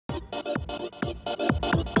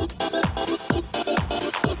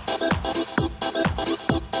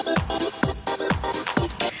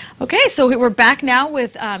Okay, so we're back now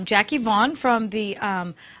with Jackie Vaughn from the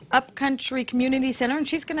Upcountry Community Center, and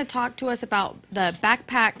she's going to talk to us about the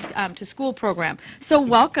Backpack to School program. So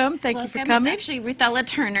welcome. Thank you for coming. It's actually Ruthella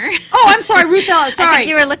Turner. Oh, I'm sorry, Ruthella. Sorry. I think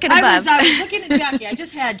you were looking above. I was looking at Jackie. I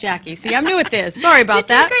just had Jackie. See, I'm new at this. Sorry about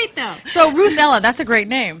that. Great, though. So Ruthella, that's a great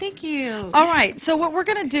name. Thank you. All right, so what we're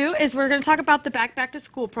going to do is we're going to talk about the Backpack to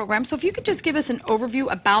School program. So if you could just give us an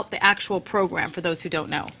overview about the actual program for those who don't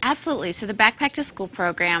know. Absolutely. So the Backpack to School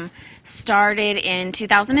program started in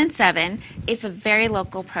 2007. It's a very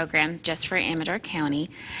local program just for Amador County.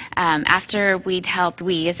 After we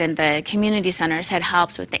as in the community centers had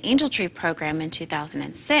helped with the Angel Tree program in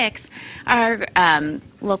 2006, our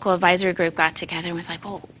local advisory group got together and was like,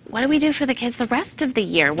 well, what do we do for the kids the rest of the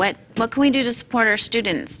year? What can we do to support our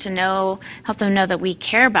students, to help them know that we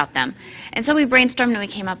care about them? And so we brainstormed and we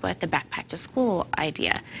came up with the Backpack to School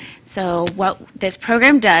idea. So what this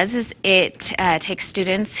program does is it takes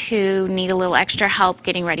students who need a little extra help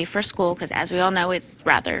getting ready for school, because as we all know, it's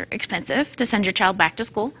rather expensive to send your child back to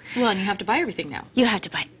school. Well, and you have to buy everything now. You have to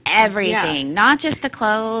buy everything, not just the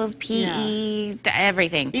clothes, PE,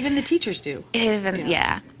 everything. Even the teachers do.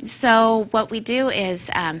 Yeah. So what we do is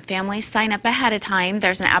families sign up ahead of time.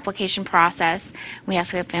 There's an application process. We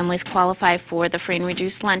ask that families qualify for the free and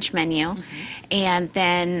reduced lunch menu, and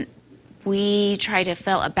then we try to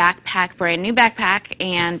fill a backpack, brand new backpack,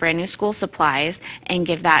 and brand new school supplies, and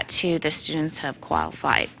give that to the students who have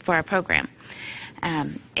qualified for our program.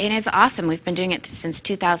 And it's awesome. We've been doing it since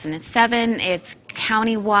 2007. It's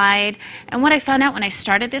county-wide. And what I found out when I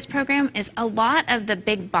started this program is a lot of the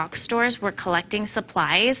big box stores were collecting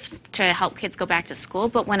supplies to help kids go back to school.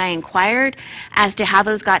 But when I inquired as to how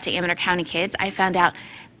those got to Amador County kids, I found out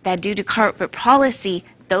that due to corporate policy,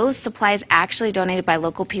 those supplies actually donated by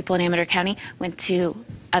local people in Amador County went to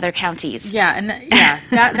other counties. Yeah, and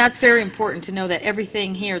that's very important to know that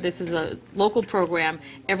everything here, this is a local program,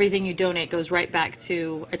 everything you donate goes right back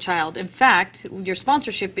to a child. In fact, your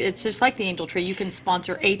sponsorship, it's just like the Angel Tree, you can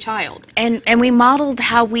sponsor a child. And we modeled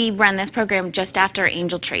how we run this program just after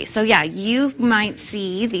Angel Tree. So yeah, you might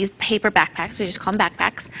see these paper backpacks, we just call them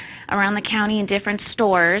backpacks, around the county in different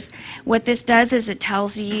stores. What this does is it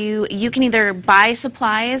tells you, you can either buy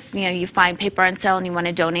supplies, you find paper on sale and you want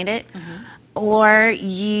to donate it, or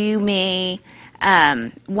you may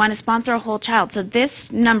want to sponsor a whole child. So this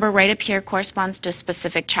number right up here corresponds to a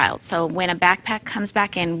specific child. So when a backpack comes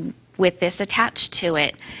back in with this attached to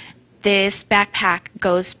it, this backpack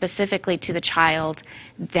goes specifically to the child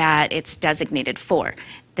that it's designated for.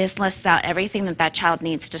 This lists out everything that child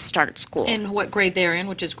needs to start school. And what grade they're in,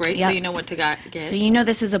 which is great, so you know what to get. So you know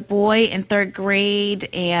this is a boy in 3rd grade,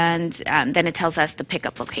 and then it tells us the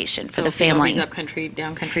pickup location for the family. Up country,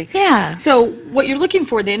 down country. Yeah. So what you're looking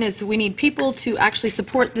for then is we need people to actually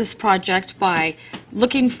support this project by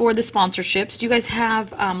looking for the sponsorships. Do you guys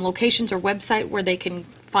have locations or website where they can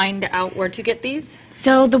find out where to get these?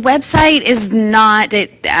 So the website is not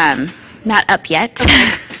up yet.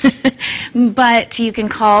 But you can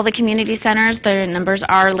call the community centers. Their numbers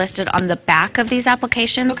are listed on the back of these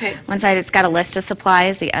applications. Okay. One side it's got a list of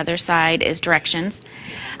supplies, the other side is directions.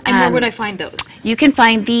 And where would I find those? You can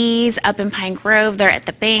find these up in Pine Grove. They're at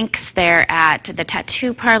the banks. They're at the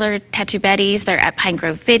tattoo parlor, Tattoo Betty's. They're at Pine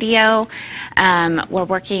Grove Video. We're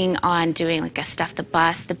working on doing like a Stuff the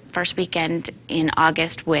Bus the first weekend in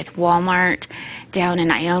August with Walmart. Down in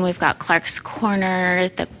Ione, we've got Clark's Corner,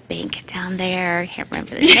 the bank down there. I can't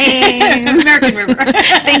remember the name. American River.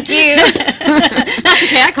 Thank you. That's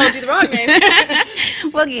okay. I called you the wrong name.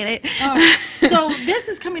 We'll get it. So this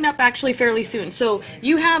is coming up actually fairly soon. So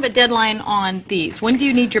you have a deadline on these. When do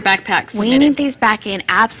you need your backpacks submitted? We need these back in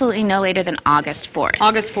absolutely no later than August 4th.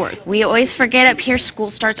 August 4th. We always forget up here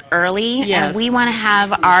school starts early, and we want to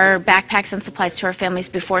have our backpacks and supplies to our families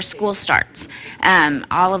before school starts.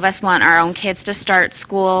 All of us want our own kids to start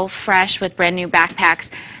school fresh with brand new backpacks.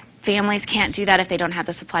 Families can't do that if they don't have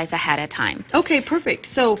the supplies ahead of time. Okay, perfect.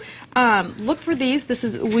 So look for these.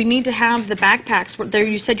 We need to have the backpacks. There,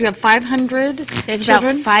 you said you have 500 There's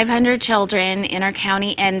children? about 500 children in our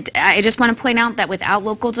county, and I just want to point out that without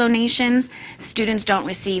local donations, students don't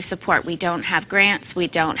receive support. We don't have grants. We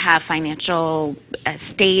don't have financial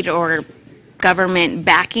state or government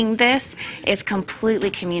backing this. It's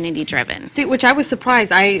completely community driven. See, which I was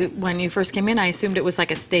surprised. When you first came in, I assumed it was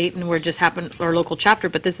like a state and we're just our local chapter,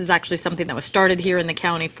 but this is actually something that was started here in the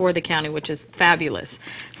county for the county, which is fabulous.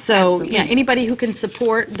 So, Absolutely. yeah, anybody who can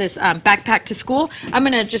support this Backpack to School, I'm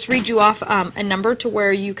going to just read you off a number to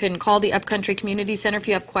where you can call the Upcountry Community Center if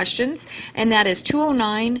you have questions, and that is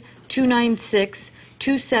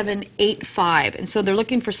 209-296-2785. And so they're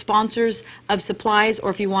looking for sponsors of supplies, or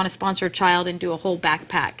if you want to sponsor a child and do a whole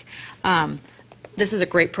backpack. This is a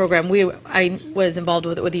great program. I was involved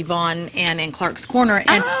with it with Yvonne and in Clark's Corner,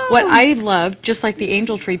 and what I loved, just like the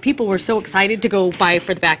Angel Tree, people were so excited to go buy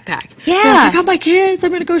for the backpack. Yeah. I got my kids, I'm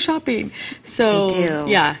going to go shopping. So, They do.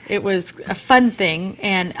 yeah, it was a fun thing.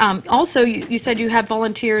 And also, you said you have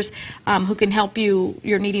volunteers who can help you,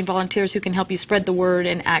 you're needing volunteers who can help you spread the word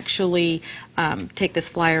and actually take this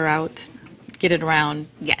flyer out, get it around.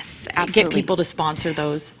 Yes, absolutely. Get people to sponsor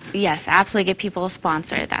those. Yes, absolutely. Get people to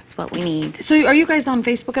sponsor. That's what we need. So are you guys on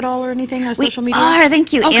Facebook at all or anything, or social media? We are,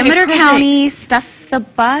 thank you. Okay, Amador perfect. County, Stuff the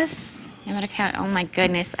Bus. Amador County, oh my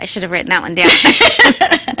goodness, I should have written that one down.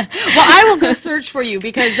 Well, I will go search for you,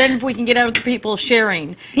 because then we can get other people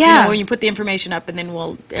sharing. Yeah. You know, when you put the information up, and then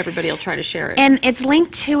everybody will try to share it. And it's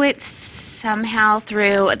linked to it somehow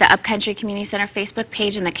through the Upcountry Community Center Facebook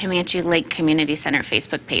page and the Comanche Lake Community Center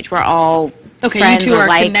Facebook page. We're all okay, friends you two or are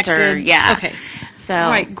liked connected. or, yeah. Okay. So. All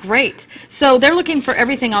right, great. So they're looking for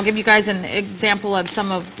everything. I'll give you guys an example of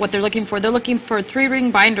some of what they're looking for. They're looking for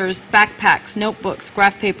 3-ring binders, backpacks, notebooks,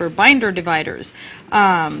 graph paper, binder dividers,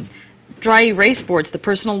 dry erase boards, the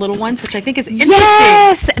personal little ones, which I think is interesting.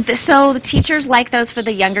 Yes! So the teachers like those for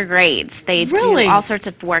the younger grades. They Really? do all sorts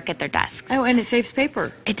of work at their desks. Oh, and it saves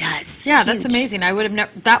paper. It does. Yeah, that's Huge. amazing.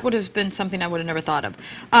 That would have been something I would have never thought of.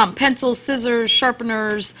 Pencils, scissors,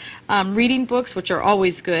 sharpeners, reading books, which are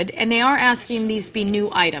always good, and they are asking these be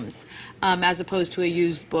new items, as opposed to a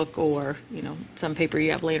used book or some paper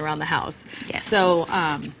you have laying around the house. Yes. So,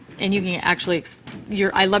 and you can actually,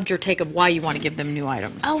 I loved your take of why you want to give them new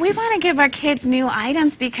items. Oh, we want to give our kids new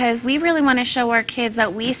items because we really want to show our kids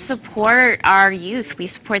that we support our youth. We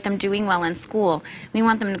support them doing well in school. We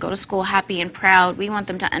want them to go to school happy and proud. We want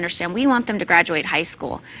them to understand. We want them to graduate high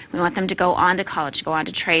school. We want them to go on to college, go on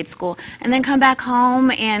to trade school, and then come back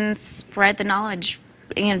home and spread the knowledge.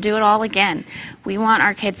 Do it all again. We want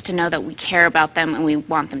our kids to know that we care about them and we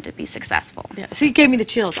want them to be successful. Yeah. So you gave me the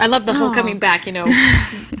chills. I love the whole coming back,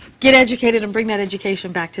 get educated and bring that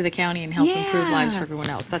education back to the county and help improve lives for everyone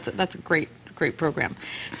else. That's a great program.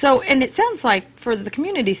 So, and it sounds like for the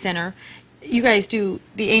community center, you guys do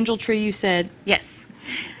the Angel Tree, you said. Yes.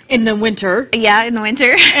 In the winter. Yeah, in the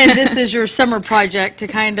winter. And this is your summer project to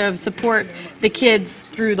kind of support the kids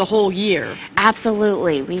through the whole year.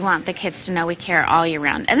 Absolutely. We want the kids to know we care all year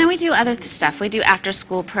round. And then we do other stuff. We do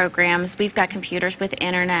after-school programs. We've got computers with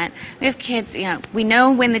internet. We have kids, we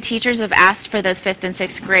know when the teachers have asked for those 5th and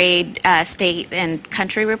 6th grade state and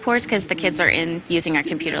country reports because the kids are using our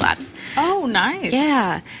computer labs. Oh, nice.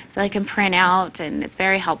 Yeah. So they can print out, and it's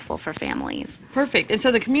very helpful for families. Perfect. And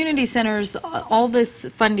so the community centers, all this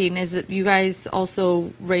funding, is it you guys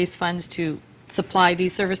also raise funds to supply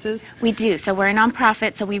these services? We do. So we're a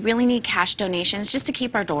nonprofit, so we really need cash donations just to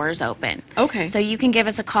keep our doors open. Okay. So you can give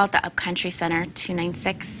us a call at the Upcountry Center,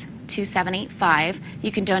 296-2785.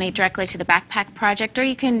 You can donate directly to the Backpack Project, or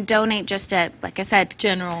you can donate just at, like I said,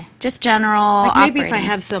 general. Just general Like maybe operating. if I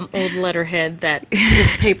have some old letterhead that is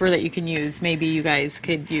paper that you can use, maybe you guys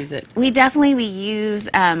could use it. We use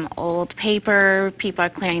old paper. People are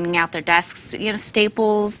clearing out their desks,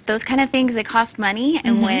 staples, those kind of things. They cost money,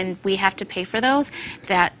 and when we have to pay for those,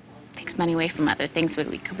 that takes money away from other things that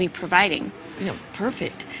we could be providing.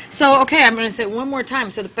 Perfect. So, okay, I'm going to say it one more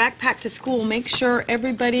time. So the Backpack to School, make sure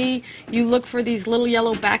everybody, you look for these little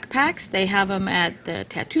yellow backpacks. They have them at the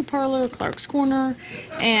Tattoo Parlor, Clark's Corner,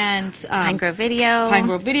 and Pine Grove Video. Pine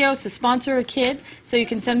Grove Video, to sponsor a kid so you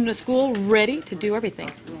can send them to school ready to do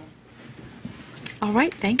everything. All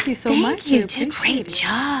right, thank you so much. Thank you. I Did a appreciate great it.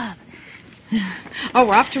 job. Oh,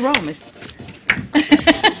 we're off to Rome.